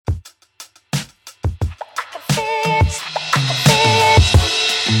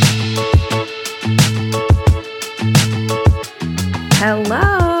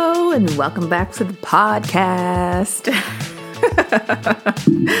welcome back to the podcast.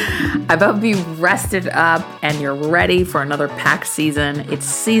 I hope you rested up and you're ready for another pack season. It's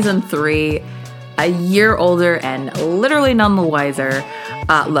season 3, a year older and literally none the wiser.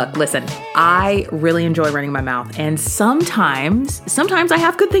 Look, listen, I really enjoy running my mouth, and sometimes I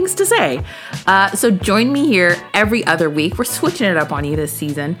have good things to say. So join me here every other week. We're switching it up on you this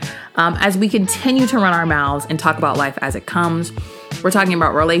season as we continue to run our mouths and talk about life as it comes. We're talking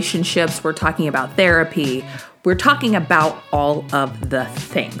about relationships. We're talking about therapy. We're talking about all of the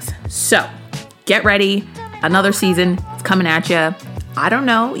things. So get ready. Another season is coming at you. I don't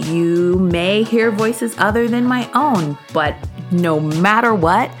know. You may hear voices other than my own, but no matter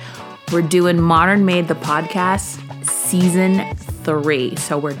what, we're doing Modern Made the podcast season 3.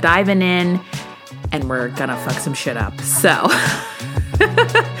 So we're diving in and we're gonna fuck some shit up. So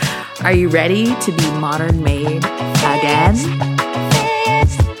are you ready to be modern made again?